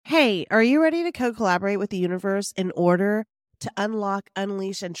Hey, are you ready to co-collaborate with the universe in order to unlock,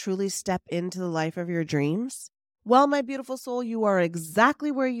 unleash, and truly step into the life of your dreams? Well, my beautiful soul, you are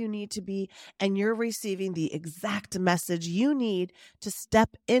exactly where you need to be, and you're receiving the exact message you need to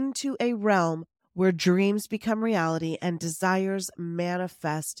step into a realm where dreams become reality and desires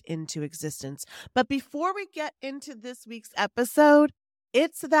manifest into existence. But before we get into this week's episode,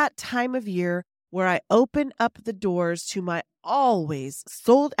 it's that time of year where I open up the doors to my always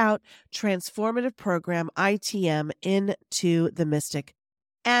sold out transformative program, ITM, Into the Mystic.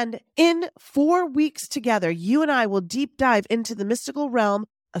 And in 4 weeks together, you and I will deep dive into the mystical realm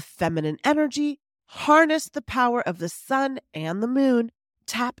of feminine energy, harness the power of the sun and the moon,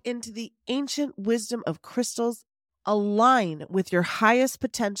 tap into the ancient wisdom of crystals, align with your highest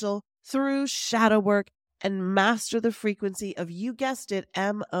potential through shadow work, and master the frequency of, you guessed it,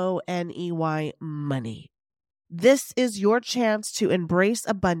 MONEY, money. This is your chance to embrace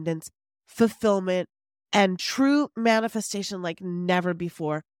abundance, fulfillment, and true manifestation like never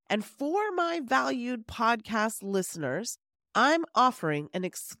before. And for my valued podcast listeners, I'm offering an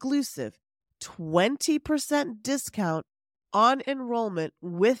exclusive 20% discount on enrollment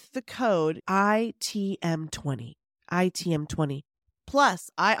with the code ITM20. ITM20. Plus,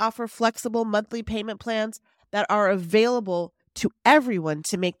 I offer flexible monthly payment plans that are available to everyone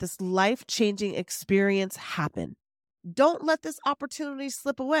to make this life-changing experience happen. Don't let this opportunity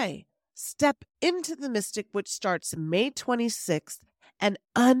slip away. Step into the Mystic, which starts May 26th, and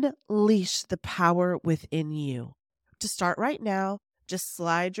unleash the power within you. To start right now, just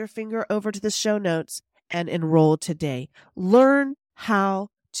slide your finger over to the show notes and enroll today. Learn how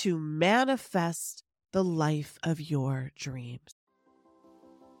to manifest the life of your dreams.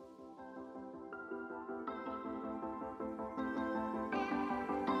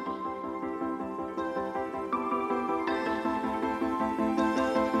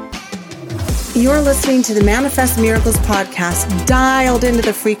 You're listening to the Manifest Miracles podcast, dialed into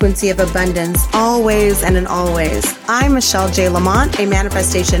the frequency of abundance, always and in always. I'm Michelle J. Lamont, a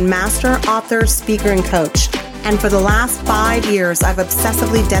manifestation master, author, speaker, and coach. And for the last 5 years, I've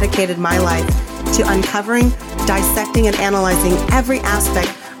obsessively dedicated my life to uncovering, dissecting, and analyzing every aspect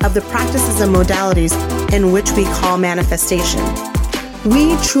of the practices and modalities in which we call manifestation.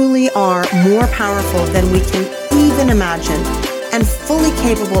 We truly are more powerful than we can even imagine, and fully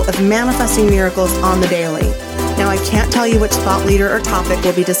capable of manifesting miracles on the daily. Now, I can't tell you which thought leader or topic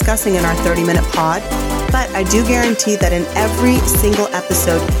we'll be discussing in our 30-minute pod, but I do guarantee that in every single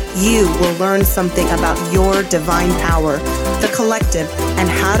episode, you will learn something about your divine power, the collective, and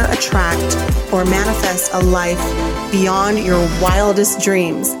how to attract or manifest a life beyond your wildest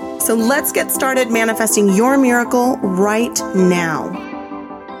dreams. So let's get started manifesting your miracle right now.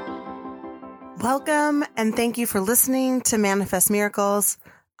 Welcome, and thank you for listening to Manifest Miracles.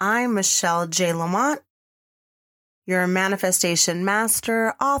 I'm Michelle J. Lamont, your manifestation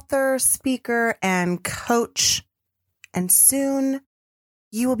master, author, speaker, and coach. And soon,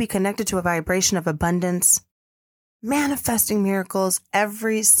 you will be connected to a vibration of abundance, manifesting miracles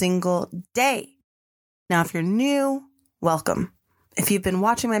every single day. Now, if you're new, welcome. If you've been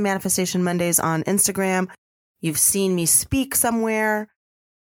watching my Manifestation Mondays on Instagram, you've seen me speak somewhere,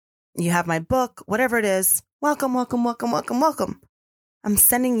 you have my book, whatever it is, welcome, welcome, welcome, welcome, welcome. I'm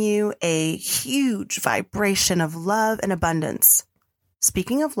sending you a huge vibration of love and abundance.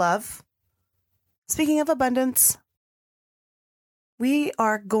 Speaking of love, speaking of abundance, we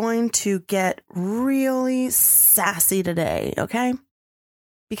are going to get really sassy today, okay?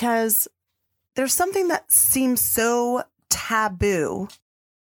 Because there's something that seems so taboo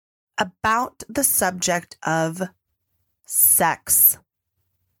about the subject of sex.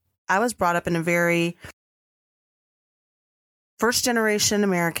 I was brought up in a very first generation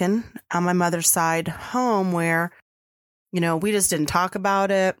American on my mother's side home where, we just didn't talk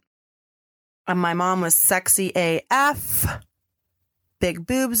about it. And my mom was sexy AF, big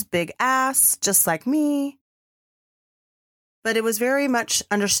boobs, big ass, just like me. But it was very much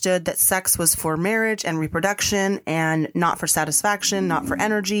understood that sex was for marriage and reproduction and not for satisfaction, not for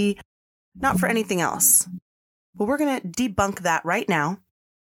energy, not for anything else. Well, we're going to debunk that right now.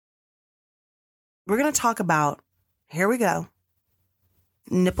 We're going to talk about, here we go,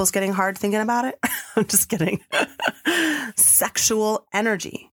 nipples getting hard thinking about it. I'm just kidding. Sexual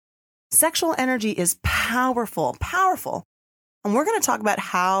energy. Sexual energy is powerful, powerful. And we're going to talk about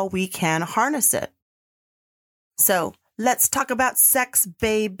how we can harness it. So let's talk about sex,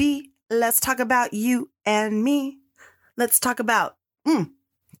 baby. Let's talk about you and me. Let's talk about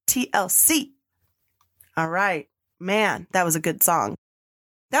TLC. All right. Man, that was a good song.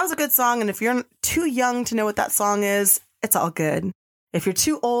 That was a good song, and if you're too young to know what that song is, it's all good. If you're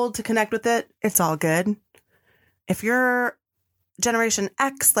too old to connect with it, it's all good. If you're Generation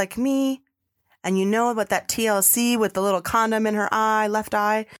X like me, and you know about that TLC with the little condom in her eye, left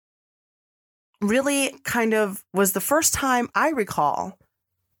eye, really kind of was the first time I recall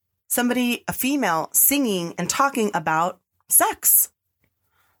somebody, a female, singing and talking about sex.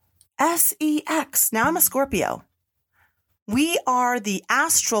 SEX. Now I'm a Scorpio. We are the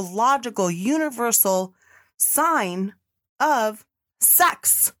astrological universal sign of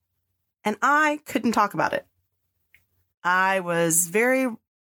sex. And I couldn't talk about it. I was very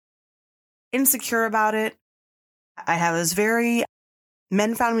insecure about it.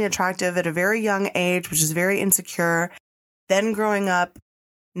 Men found me attractive at a very young age, which is very insecure. Then growing up,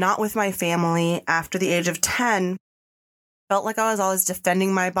 not with my family, after the age of 10, felt like I was always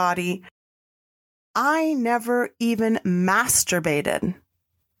defending my body. I never even masturbated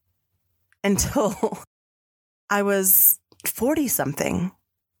until I was 40-something.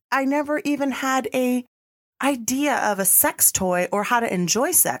 I never even had an idea of a sex toy or how to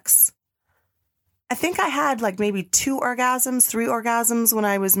enjoy sex. I think I had like maybe 3 orgasms when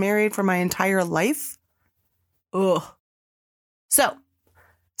I was married for my entire life. Ugh. So,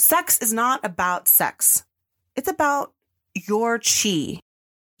 sex is not about sex. It's about your chi.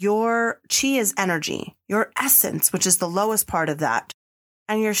 Your chi is energy, your essence, which is the lowest part of that,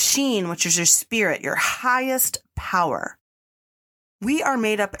 and your sheen, which is your spirit, your highest power. We are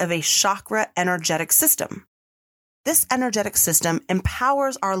made up of a chakra energetic system. This energetic system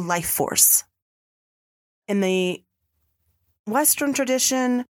empowers our life force. In the Western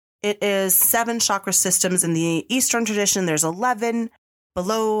tradition, it is 7 chakra systems. In the Eastern tradition, there's 11.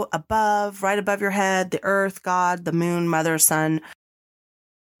 Below, above, right above your head, the earth, God, the moon, mother, sun,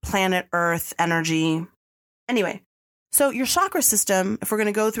 planet, earth, energy. Anyway, so your chakra system, if we're going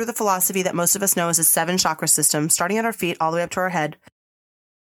to go through the philosophy that most of us know is a 7 chakra system, starting at our feet all the way up to our head,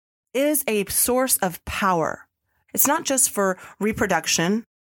 is a source of power. It's not just for reproduction.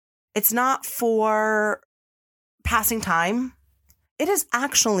 It's not for passing time. It is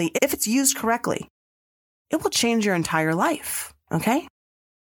actually, if it's used correctly, it will change your entire life. Okay?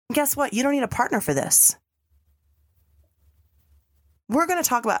 And guess what? You don't need a partner for this. We're going to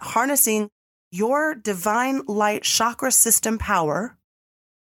talk about harnessing your divine light chakra system power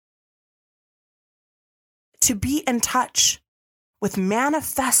to be in touch with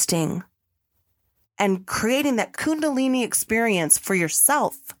manifesting and creating that Kundalini experience for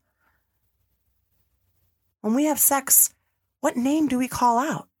yourself. When we have sex, what name do we call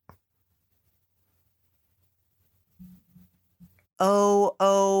out?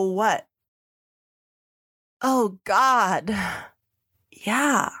 What? Oh, God.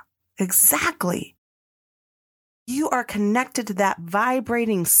 Yeah, exactly. You are connected to that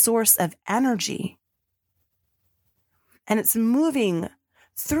vibrating source of energy. And it's moving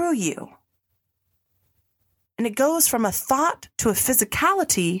through you. And it goes from a thought to a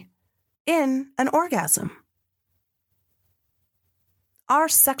physicality in an orgasm. Our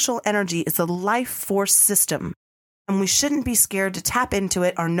sexual energy is a life force system, and we shouldn't be scared to tap into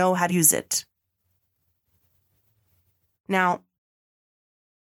it or know how to use it. Now,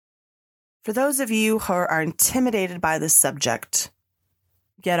 for those of you who are intimidated by this subject,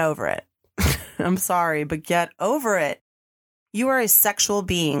 get over it. I'm sorry, but get over it. You are a sexual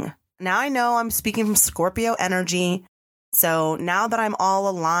being. Now I know I'm speaking from Scorpio energy, so now that I'm all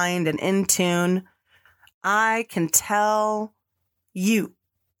aligned and in tune, I can tell you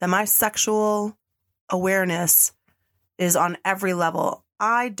that my sexual awareness is on every level.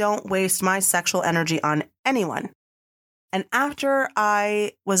 I don't waste my sexual energy on anyone. And after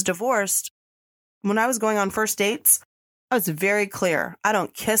I was divorced, when I was going on first dates, I was very clear. I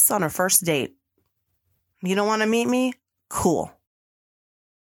don't kiss on a first date. You don't want to meet me? Cool.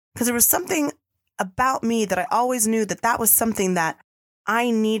 Because there was something about me that I always knew that was something that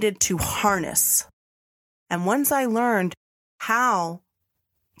I needed to harness. And once I learned how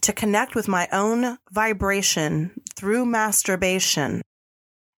to connect with my own vibration through masturbation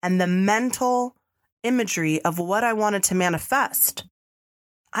and the mental imagery of what I wanted to manifest,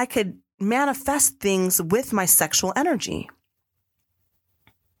 I could manifest things with my sexual energy.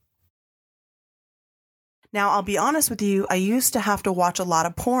 Now, I'll be honest with you, I used to have to watch a lot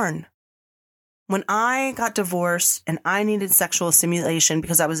of porn. When I got divorced and I needed sexual stimulation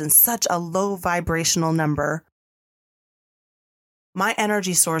because I was in such a low vibrational number, my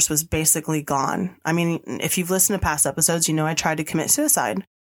energy source was basically gone. I mean, if you've listened to past episodes, you know I tried to commit suicide.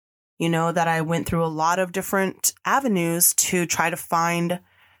 You know that I went through a lot of different avenues to try to find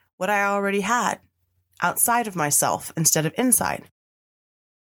what I already had outside of myself instead of inside.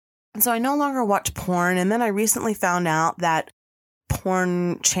 And so I no longer watch porn. And then I recently found out that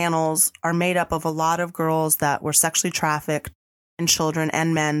porn channels are made up of a lot of girls that were sexually trafficked, and children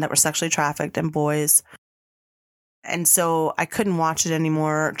and men that were sexually trafficked, and boys. And so I couldn't watch it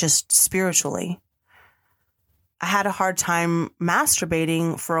anymore, just spiritually. I had a hard time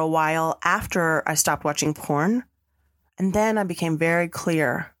masturbating for a while after I stopped watching porn. And then I became very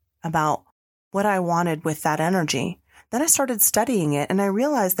clear about what I wanted with that energy. Then I started studying it, and I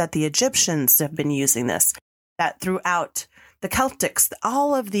realized that the Egyptians have been using this, that throughout the Celtics,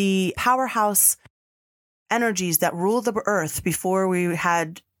 all of the powerhouse energies that ruled the earth before we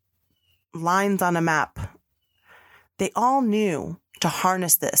had lines on a map, they all knew to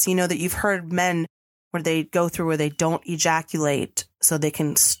harness this. You know that you've heard men where they go through where they don't ejaculate so they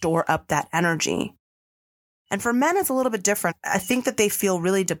can store up that energy. And for men, it's a little bit different. I think that they feel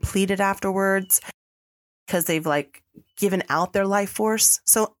really depleted afterwards because they've given out their life force.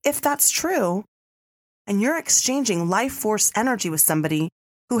 So if that's true, and you're exchanging life force energy with somebody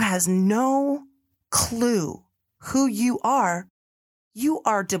who has no clue who you are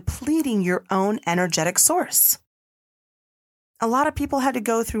depleting your own energetic source. A lot of people had to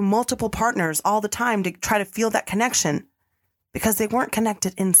go through multiple partners all the time to try to feel that connection because they weren't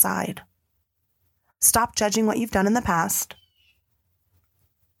connected inside. Stop judging what you've done in the past.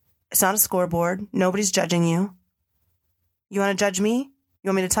 It's not a scoreboard. Nobody's judging you. You want to judge me? You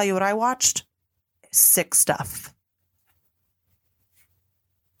want me to tell you what I watched? Sick stuff.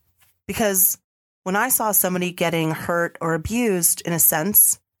 Because when I saw somebody getting hurt or abused, in a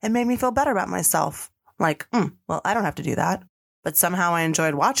sense, it made me feel better about myself. Well, I don't have to do that. But somehow I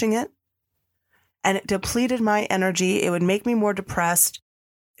enjoyed watching it. And it depleted my energy. It would make me more depressed.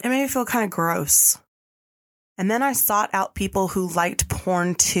 It made me feel kind of gross. And then I sought out people who liked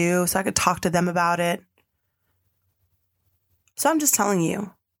porn too, so I could talk to them about it. So I'm just telling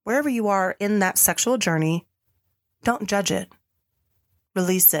you, wherever you are in that sexual journey, don't judge it.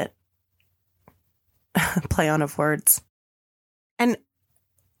 Release it. Play on of words. And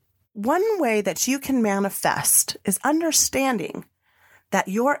one way that you can manifest is understanding that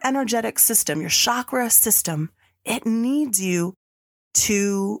your energetic system, your chakra system, it needs you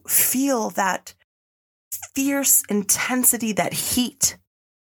to feel that fierce intensity, that heat.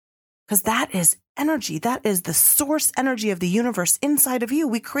 Because that is energy. That is the source energy of the universe inside of you.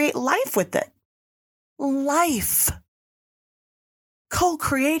 We create life with it. Life.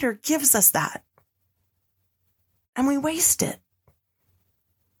 Co-creator gives us that. And we waste it.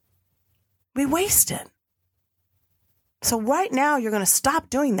 We waste it. So right now, you're going to stop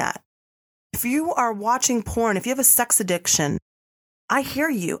doing that. If you are watching porn, if you have a sex addiction, I hear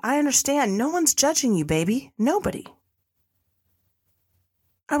you. I understand. No one's judging you, baby. Nobody.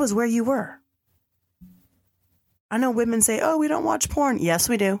 I was where you were. I know women say, oh, we don't watch porn. Yes,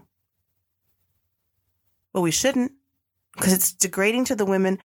 we do. But we shouldn't, because it's degrading to the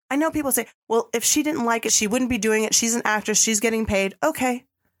women. I know people say, well, if she didn't like it, she wouldn't be doing it. She's an actress. She's getting paid. Okay.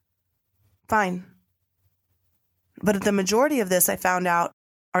 Fine. But the majority of this, I found out,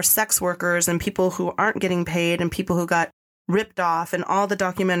 are sex workers and people who aren't getting paid and people who got ripped off, and all the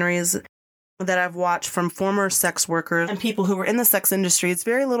documentaries that I've watched from former sex workers and people who were in the sex industry. It's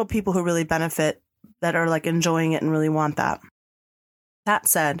very little people who really benefit that are enjoying it and really want that. That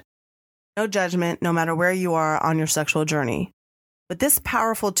said, no judgment, no matter where you are on your sexual journey. But this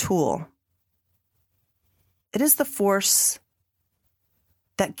powerful tool, it is the force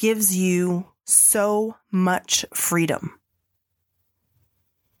that gives you so much freedom.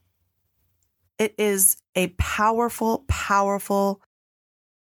 It is a powerful, powerful,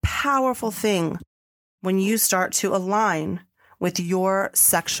 powerful thing when you start to align with your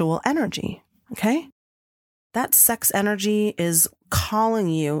sexual energy, okay? That sex energy is calling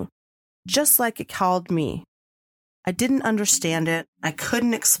you just like it called me. I didn't understand it. I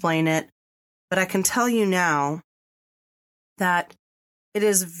couldn't explain it, but I can tell you now that it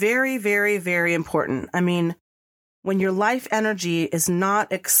is very, very, very important. I mean, when your life energy is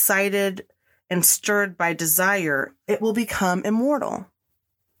not excited and stirred by desire, it will become immortal.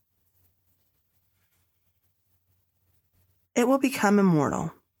 It will become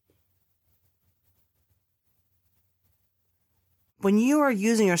immortal. When you are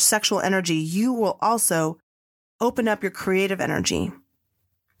using your sexual energy, you will also open up your creative energy.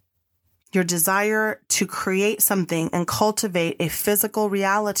 Your desire to create something and cultivate a physical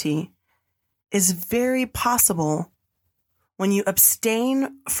reality is very possible when you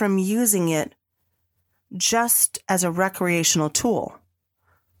abstain from using it just as a recreational tool.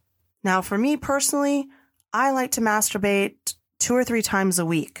 Now, for me personally, I like to masturbate 2 or 3 times a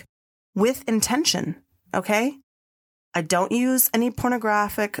week with intention, okay? I don't use any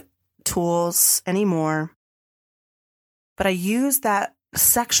pornographic tools anymore. but I use that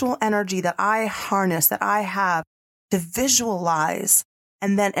sexual energy that I harness, that I have, to visualize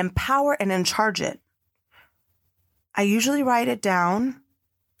and then empower and in charge it. I usually write it down.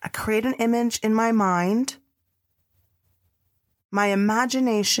 I create an image in my mind, my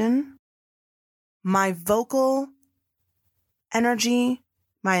imagination, my vocal energy,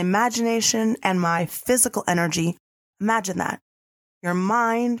 my imagination, and my physical energy. Imagine that. Your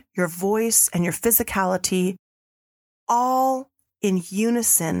mind, your voice, and your physicality all in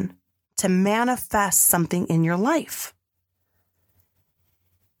unison to manifest something in your life.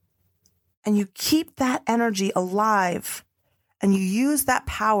 And you keep that energy alive, and you use that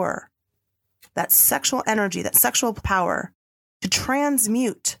power, that sexual energy, that sexual power, to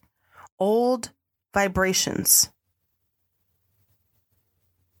transmute old vibrations.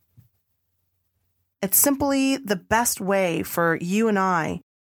 It's simply the best way for you and I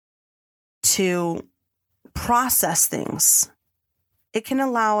to process things. It can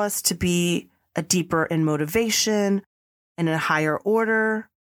allow us to be a deeper in motivation and in a higher order.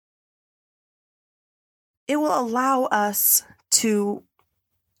 It will allow us to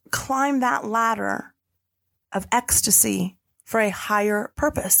climb that ladder of ecstasy for a higher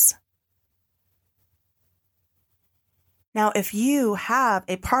purpose. Now, if you have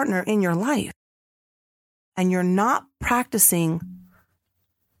a partner in your life and you're not practicing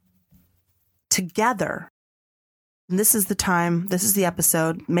together, and this is the time, this is the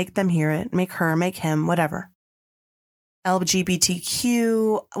episode, make them hear it, make her, make him, whatever.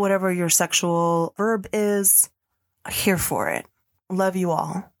 LGBTQ, whatever your sexual verb is, here for it. Love you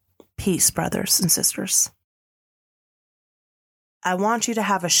all. Peace, brothers and sisters. I want you to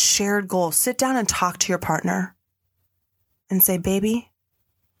have a shared goal. Sit down and talk to your partner and say, baby,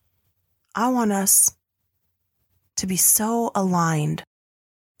 I want us to be so aligned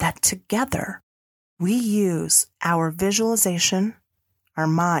that together we use our visualization, our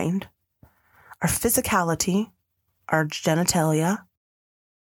mind, our physicality, our genitalia,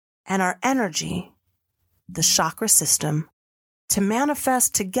 and our energy, the chakra system, to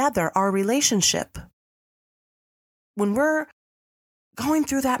manifest together our relationship. When we're going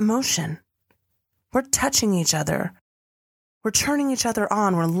through that motion, we're touching each other, we're turning each other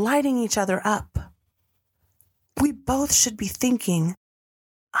on, we're lighting each other up. We both should be thinking,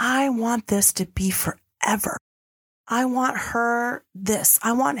 I want this to be forever. I want her this.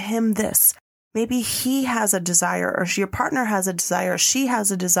 I want him this. Maybe he has a desire, or your partner has a desire, she has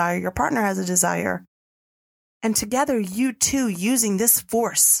a desire, your partner has a desire. And together, you two using this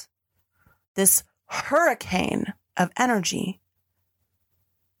force, this hurricane of energy,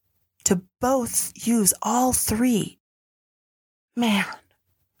 to both use all three. Man,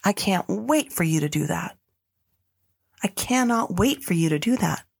 I can't wait for you to do that. I cannot wait for you to do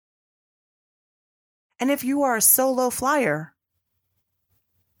that. And if you are a solo flyer,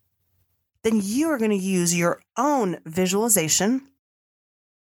 then you are going to use your own visualization,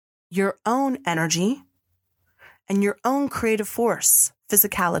 your own energy, and your own creative force,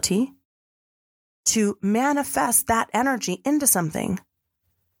 physicality, to manifest that energy into something.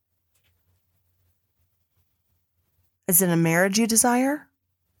 Is it a marriage you desire?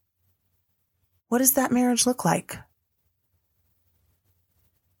 What does that marriage look like?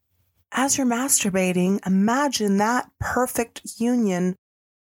 As you're masturbating, imagine that perfect union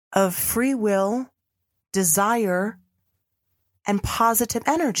of free will, desire, and positive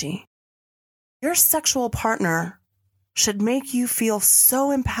energy. Your sexual partner should make you feel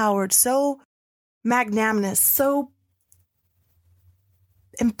so empowered, so magnanimous, so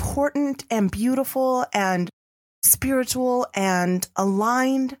important and beautiful and spiritual and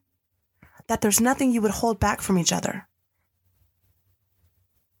aligned that there's nothing you would hold back from each other.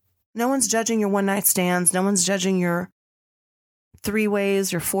 No one's judging your one-night stands. No one's judging your 3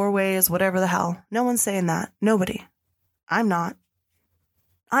 ways, your 4 ways, whatever the hell. No one's saying that. Nobody. I'm not.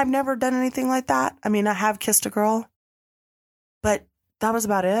 I've never done anything like that. I mean, I have kissed a girl, but that was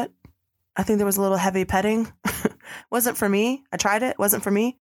about it. I think there was a little heavy petting. Wasn't for me. I tried it. Wasn't for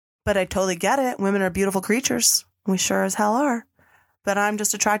me, but I totally get it. Women are beautiful creatures. We sure as hell are. But I'm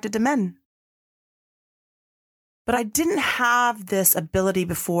just attracted to men. But I didn't have this ability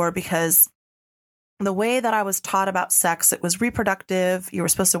before because the way that I was taught about sex, it was reproductive. You were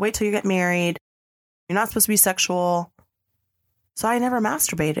supposed to wait till you get married. You're not supposed to be sexual. So I never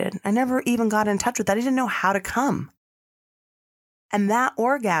masturbated. I never even got in touch with that. I didn't know how to come. And that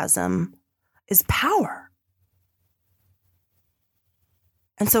orgasm is power.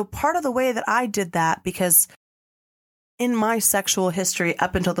 And so part of the way that I did that, because in my sexual history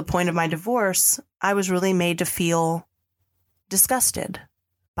up until the point of my divorce, I was really made to feel disgusted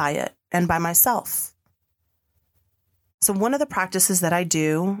by it and by myself. So one of the practices that I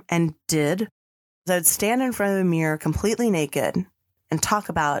do and did is I'd stand in front of the mirror completely naked and talk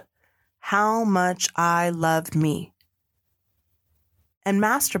about how much I loved me and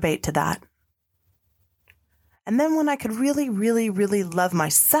masturbate to that. And then when I could really, really, really love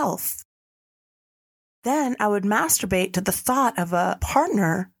myself, then I would masturbate to the thought of a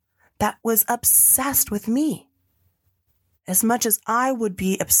partner that was obsessed with me as much as I would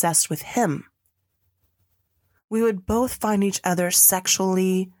be obsessed with him. We would both find each other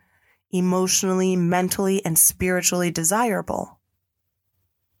sexually, emotionally, mentally, and spiritually desirable.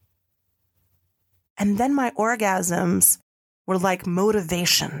 And then my orgasms were like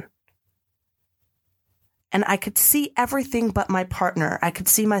motivation. And I could see everything but my partner. I could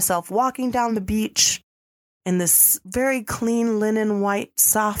see myself walking down the beach in this very clean linen white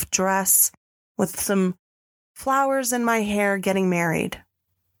soft dress with some flowers in my hair getting married.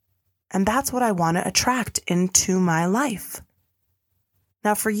 And that's what I want to attract into my life.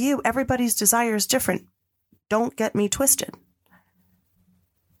 Now for you, everybody's desire is different. Don't get me twisted.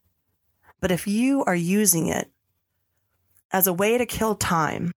 But if you are using it as a way to kill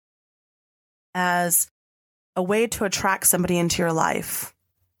time, as a way to attract somebody into your life,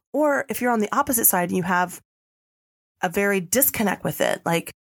 or if you're on the opposite side and you have a very disconnect with it,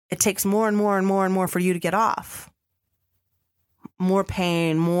 like it takes more and more and more and more for you to get off. More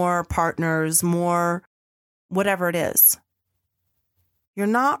pain, more partners, more whatever it is. You're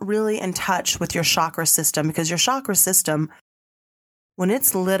not really in touch with your chakra system, because your chakra system, when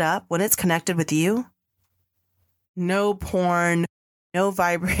it's lit up, when it's connected with you, no porn, no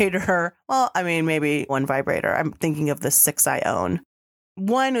vibrator. Well, I mean, maybe one vibrator. I'm thinking of the 6 I own.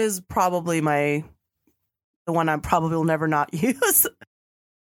 One is probably the one I probably will never not use.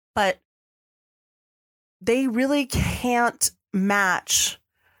 But they really can't match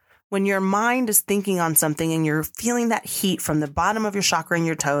when your mind is thinking on something and you're feeling that heat from the bottom of your chakra in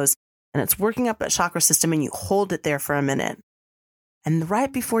your toes, and it's working up that chakra system, and you hold it there for a minute. And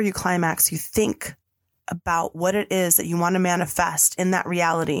right before you climax, you think about what it is that you want to manifest in that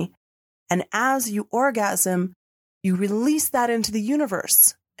reality. And as you orgasm, you release that into the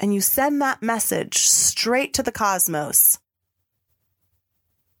universe and you send that message straight to the cosmos.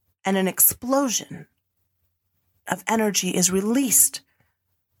 And an explosion of energy is released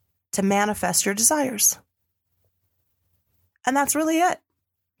to manifest your desires. And that's really it.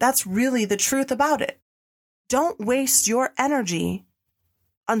 That's really the truth about it. Don't waste your energy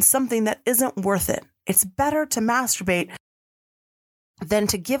on something that isn't worth it. It's better to masturbate than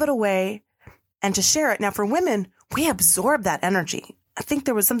to give it away and to share it. Now, for women, we absorb that energy. I think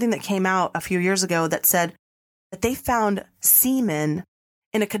there was something that came out a few years ago that said that they found semen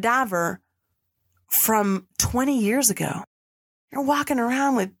in a cadaver from 20 years ago. You're walking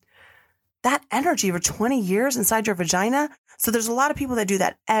around with that energy for 20 years inside your vagina. So there's a lot of people that do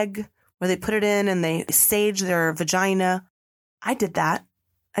that egg where they put it in and they sage their vagina. I did that.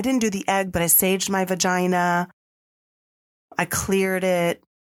 I didn't do the egg, but I saged my vagina. I cleared it.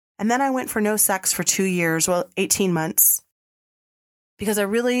 And then I went for no sex for 2 years, 18 months. Because I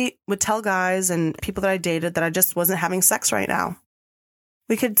really would tell guys and people that I dated that I just wasn't having sex right now.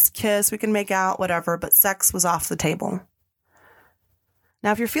 We could kiss, we could make out, whatever, but sex was off the table.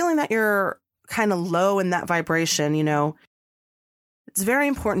 Now, if you're feeling that you're kind of low in that vibration, it's very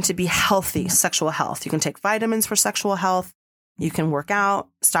important to be healthy, sexual health. You can take vitamins for sexual health. You can work out,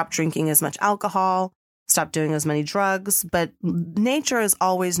 stop drinking as much alcohol, stop doing as many drugs, but nature is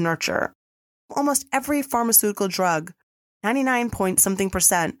always nurture. Almost every pharmaceutical drug,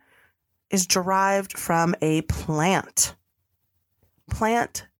 99% is derived from a plant.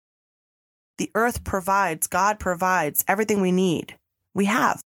 The earth provides, God provides everything we need. We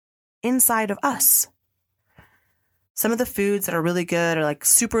have inside of us. Some of the foods that are really good are like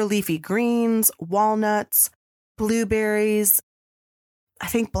super leafy greens, walnuts, blueberries, I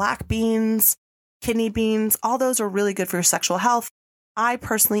think black beans, kidney beans, all those are really good for your sexual health. I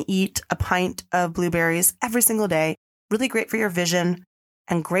personally eat a pint of blueberries every single day. Really great for your vision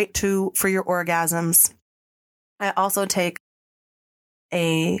and great for your orgasms. I also take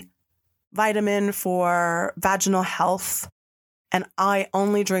a vitamin for vaginal health, and I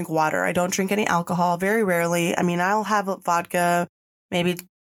only drink water. I don't drink any alcohol, very rarely. I mean, I'll have a vodka maybe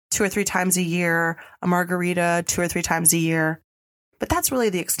 2 or 3 times a year, a margarita 2 or 3 times a year. But that's really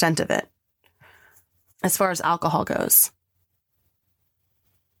the extent of it as far as alcohol goes.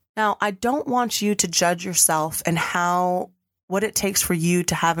 Now, I don't want you to judge yourself and what it takes for you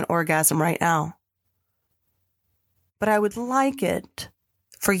to have an orgasm right now. But I would like it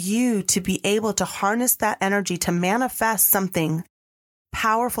for you to be able to harness that energy to manifest something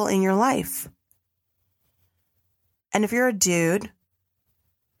powerful in your life. And if you're a dude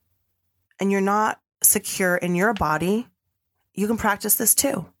and you're not secure in your body, you can practice this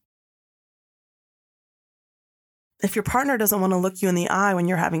too. If your partner doesn't want to look you in the eye when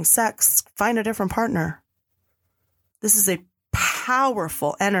you're having sex, find a different partner. This is a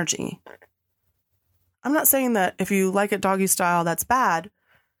powerful energy. I'm not saying that if you like it doggy style, that's bad,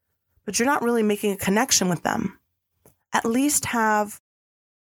 but you're not really making a connection with them. At least have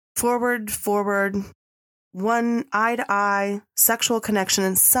forward, one eye-to-eye sexual connection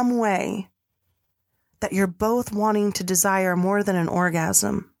in some way that you're both wanting to desire more than an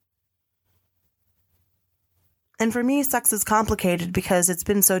orgasm. And for me, sex is complicated because it's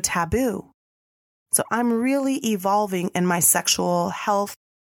been so taboo. So I'm really evolving in my sexual health,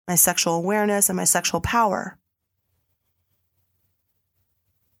 my sexual awareness, and my sexual power.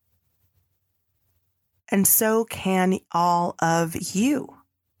 And so can all of you.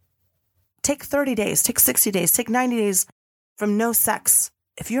 Take 30 days, take 60 days, take 90 days from no sex.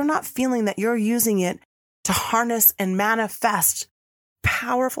 If you're not feeling that you're using it to harness and manifest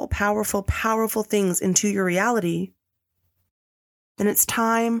powerful, powerful, powerful things into your reality, then it's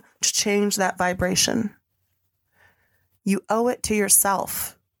time to change that vibration. You owe it to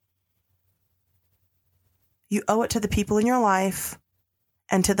yourself. You owe it to the people in your life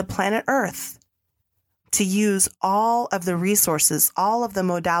and to the planet Earth to use all of the resources, all of the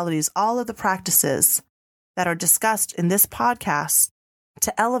modalities, all of the practices that are discussed in this podcast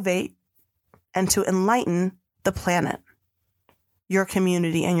to elevate and to enlighten the planet, your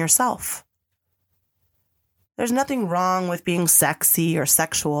community, and yourself. There's nothing wrong with being sexy or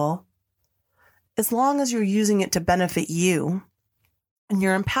sexual, as long as you're using it to benefit you and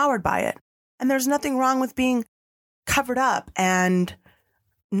you're empowered by it. And there's nothing wrong with being covered up and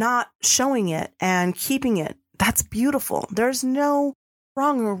not showing it and keeping it. That's beautiful. There's no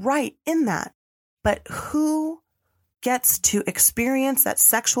wrong or right in that. But who gets to experience that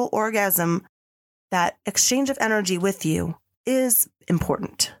sexual orgasm, that exchange of energy with you, is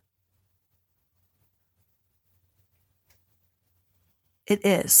important. It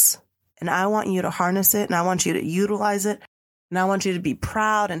is. And I want you to harness it, and I want you to utilize it, and I want you to be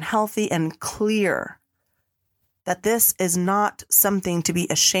proud and healthy and clear that this is not something to be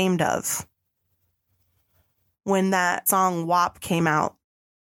ashamed of. When that song WAP came out,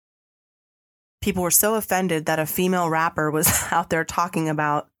 people were so offended that a female rapper was out there talking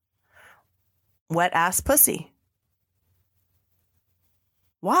about wet ass pussy.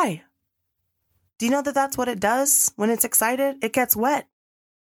 Why? Do you know that that's what it does when it's excited? It gets wet.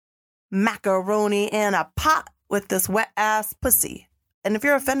 Macaroni in a pot with this wet ass pussy. And if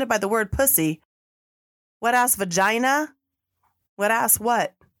you're offended by the word pussy, wet ass vagina? Wet ass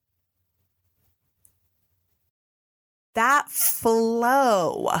what? That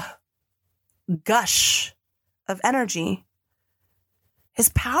flow, gush of energy is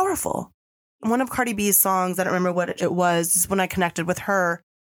powerful. One of Cardi B's songs, I don't remember what it was, is when I connected with her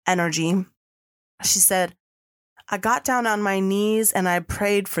energy. She said, I got down on my knees and I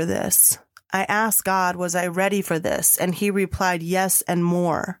prayed for this. I asked God, was I ready for this? And he replied, yes, and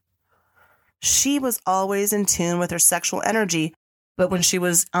more. She was always in tune with her sexual energy, but when she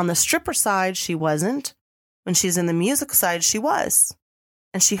was on the stripper side, she wasn't. When she's in the music side, she was.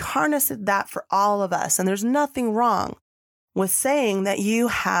 And she harnessed that for all of us. And there's nothing wrong with saying that you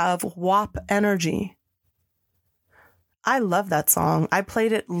have WAP energy. I love that song. I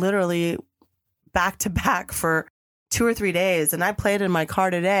played it literally back to back for 2 or 3 days, and I played it in my car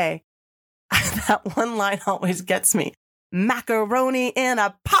today. That one line always gets me. Macaroni in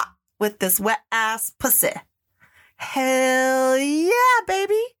a pot with this wet ass pussy. Hell yeah,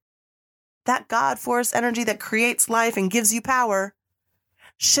 baby. That God force energy that creates life and gives you power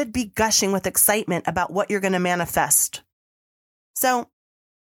should be gushing with excitement about what you're going to manifest. So,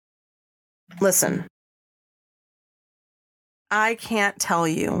 listen, I can't tell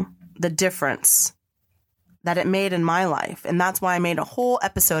you the difference that it made in my life. And that's why I made a whole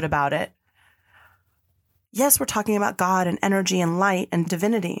episode about it. Yes, we're talking about God and energy and light and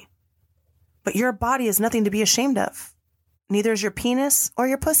divinity, but your body is nothing to be ashamed of. Neither is your penis or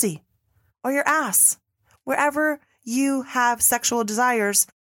your pussy or your ass. Wherever you have sexual desires,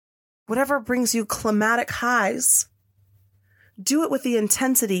 whatever brings you climatic highs, do it with the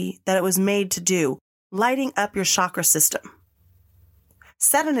intensity that it was made to do, lighting up your chakra system.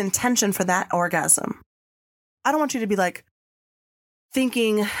 Set an intention for that orgasm. I don't want you to be like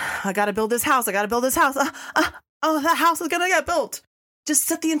thinking, I got to build this house. I got to build this house. Oh, that house is going to get built. Just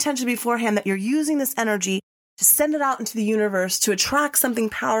set the intention beforehand that you're using this energy to send it out into the universe to attract something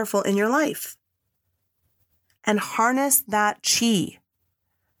powerful in your life. And harness that chi.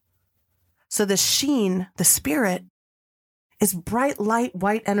 So the sheen, the spirit, is bright, light,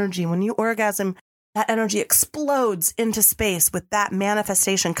 white energy. When you orgasm, that energy explodes into space with that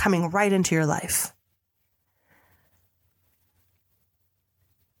manifestation coming right into your life.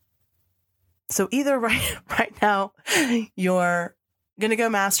 So either right now, you're going to go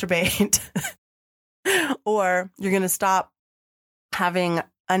masturbate or you're going to stop having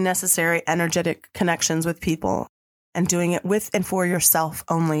unnecessary energetic connections with people and doing it with and for yourself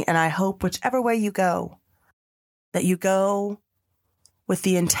only. And I hope whichever way you go, that you go with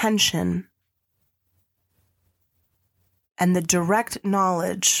the intention and the direct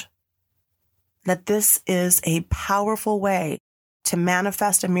knowledge that this is a powerful way to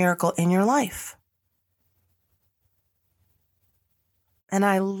manifest a miracle in your life. And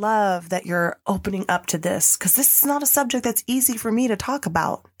I love that you're opening up to this, because this is not a subject that's easy for me to talk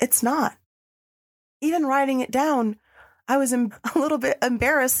about. It's not. Even writing it down, I was a little bit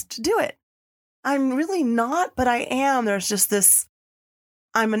embarrassed to do it. I'm really not, but I am. There's just this,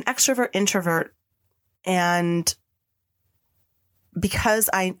 I'm an extrovert introvert. And because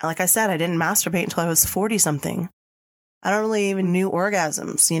like I said, I didn't masturbate until I was 40 something. I don't really even knew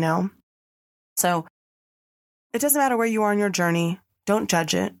orgasms, you know? So it doesn't matter where you are in your journey. Don't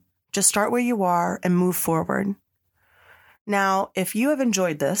judge it. Just start where you are and move forward. Now, if you have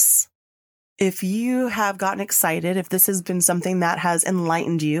enjoyed this, if you have gotten excited, if this has been something that has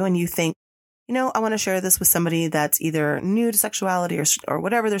enlightened you and you think, you know, I want to share this with somebody that's either new to sexuality or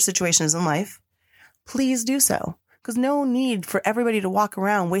whatever their situation is in life, please do so. Because no need for everybody to walk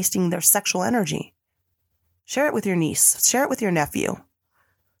around wasting their sexual energy. Share it with your niece. Share it with your nephew.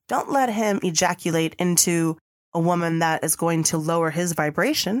 Don't let him ejaculate into a woman that is going to lower his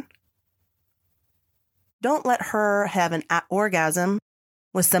vibration. Don't let her have an orgasm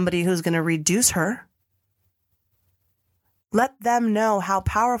with somebody who's going to reduce her. Let them know how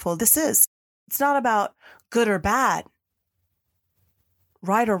powerful this is. It's not about good or bad,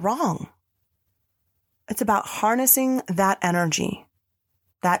 right or wrong. It's about harnessing that energy,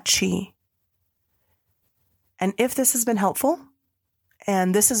 that chi. And if this has been helpful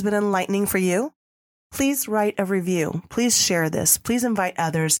and this has been enlightening for you, please write a review. Please share this. Please invite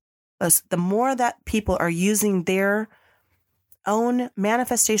others. The more that people are using their own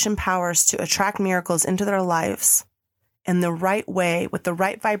manifestation powers to attract miracles into their lives in the right way, with the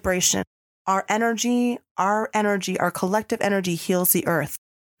right vibration, our collective energy heals the earth,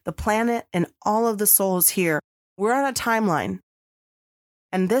 the planet, and all of the souls here. We're on a timeline,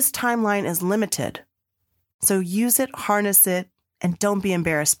 and this timeline is limited. So use it, harness it, and don't be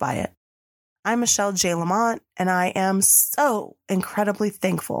embarrassed by it. I'm Michelle J. Lamont, and I am so incredibly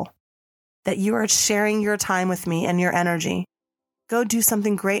thankful that you are sharing your time with me and your energy. Go do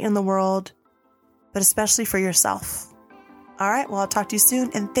something great in the world, but especially for yourself. All right, well, I'll talk to you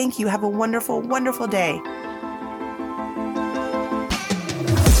soon, and thank you. Have a wonderful, wonderful day.